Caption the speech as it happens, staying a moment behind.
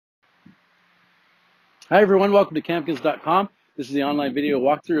Hi everyone, welcome to campkins.com. This is the online video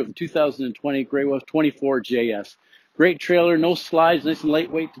walkthrough of the 2020 Grey Wolf 24JS. Great trailer, no slides, nice and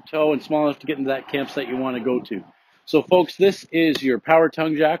lightweight to tow and small enough to get into that campsite you want to go to. So folks, this is your power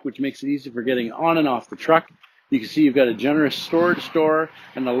tongue jack, which makes it easy for getting on and off the truck. You can see you've got a generous storage door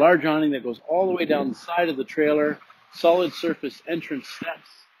and a large awning that goes all the way down the side of the trailer, solid surface entrance steps,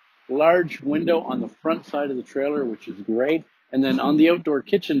 large window on the front side of the trailer, which is great. And then on the outdoor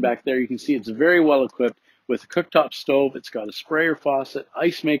kitchen back there, you can see it's very well equipped with a cooktop stove. It's got a sprayer faucet,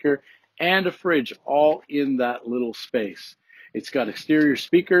 ice maker, and a fridge all in that little space. It's got exterior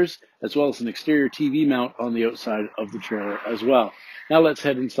speakers as well as an exterior TV mount on the outside of the trailer as well. Now let's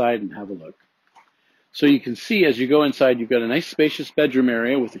head inside and have a look. So you can see as you go inside, you've got a nice spacious bedroom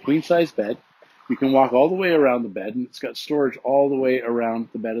area with a queen size bed. You can walk all the way around the bed, and it's got storage all the way around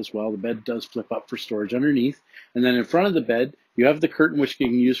the bed as well. The bed does flip up for storage underneath. And then in front of the bed, you have the curtain, which you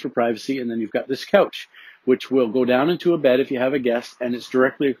can use for privacy, and then you've got this couch, which will go down into a bed if you have a guest, and it's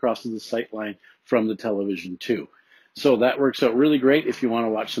directly across the sight line from the television too. So that works out really great if you want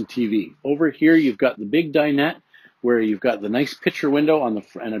to watch some TV. Over here, you've got the big dinette, where you've got the nice picture window on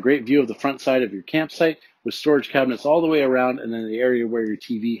and a great view of the front side of your campsite with storage cabinets all the way around, and then the area where your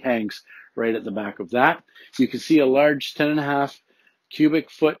TV hangs right at the back of that. You can see a large 10.5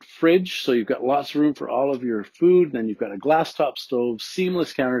 cubic foot fridge, so you've got lots of room for all of your food. Then you've got a glass top stove,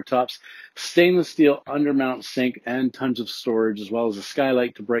 seamless countertops, stainless steel undermount sink, and tons of storage, as well as a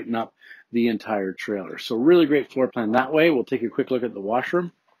skylight to brighten up the entire trailer. So really great floor plan that way. We'll take a quick look at the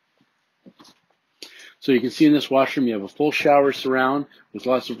washroom. So you can see in this washroom, you have a full shower surround with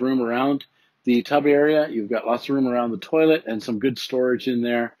lots of room around the tub area. You've got lots of room around the toilet and some good storage in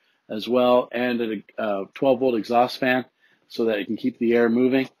there as well, and a 12-volt exhaust fan so that it can keep the air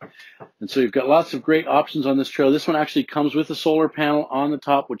moving. And so you've got lots of great options on this trailer. This one actually comes with a solar panel on the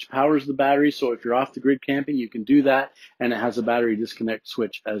top, which powers the battery. So if you're off the grid camping, you can do that, and it has a battery disconnect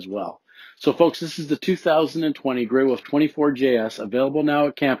switch as well. So folks, this is the 2020 Grey Wolf 24JS, available now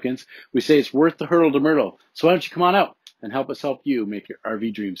at Campkins. We say it's worth the hurdle to Myrtle. So why don't you come on out and help us help you make your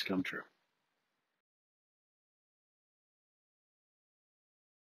RV dreams come true.